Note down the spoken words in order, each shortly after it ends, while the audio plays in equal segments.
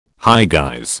Hi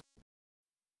guys.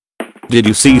 Did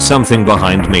you see something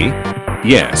behind me?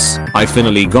 Yes, I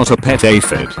finally got a pet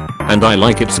aphid, and I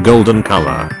like its golden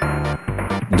color.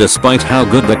 Despite how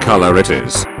good the color it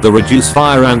is, the reduce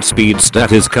fire and speed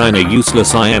stat is kinda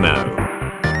useless, I know.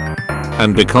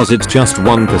 And because it's just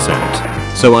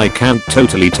 1%, so I can't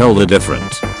totally tell the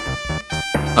difference.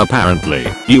 Apparently,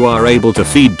 you are able to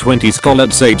feed 20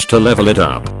 𝗃𝗀𝗃𝗀 to level it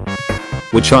up.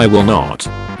 Which I will not.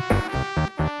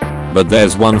 But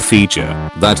there's one feature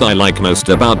that I like most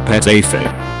about pet aphid.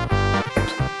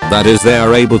 That is, they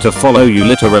are able to follow you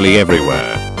literally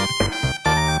everywhere.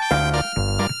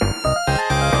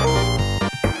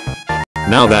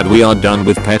 Now that we are done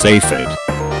with pet aphid,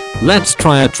 let's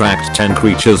try attract 10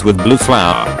 creatures with blue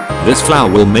flower. This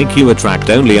flower will make you attract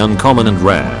only uncommon and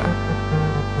rare.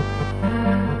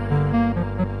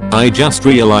 I just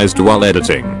realized while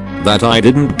editing that I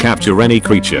didn't capture any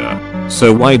creature.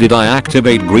 So why did I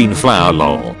activate green flower,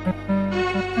 lol?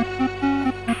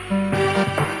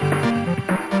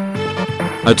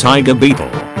 A tiger beetle.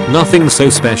 Nothing so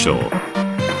special.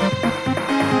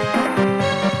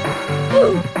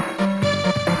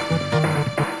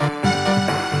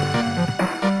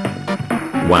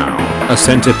 Wow, a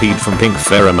centipede from pink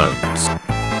pheromones.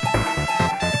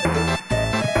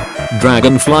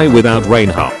 Dragonfly without rain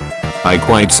hop. I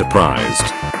quite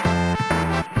surprised.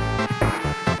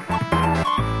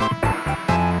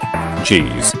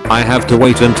 Jeez, I have to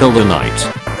wait until the night.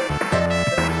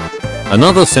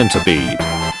 Another centipede.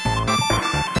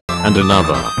 And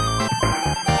another.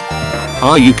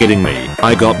 Are you kidding me?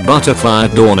 I got butterfly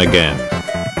at dawn again.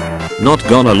 Not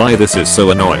gonna lie, this is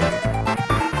so annoying.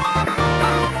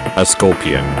 A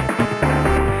scorpion.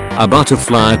 A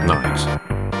butterfly at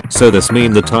night. So this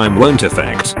mean the time won't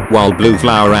affect while blue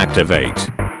flower activate.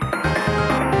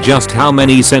 Just how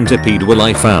many centipede will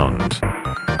I found?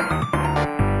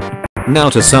 Now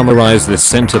to summarize this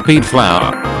centipede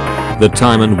flower. The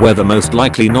time and weather most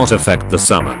likely not affect the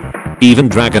summon. Even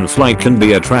dragonfly can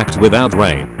be attract without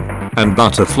rain. And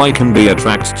butterfly can be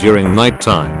attract during night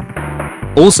time.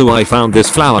 Also, I found this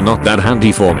flower not that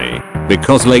handy for me,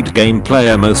 because late game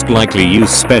player most likely use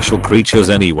special creatures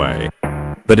anyway.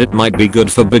 But it might be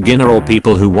good for beginner or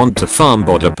people who want to farm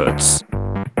border pets.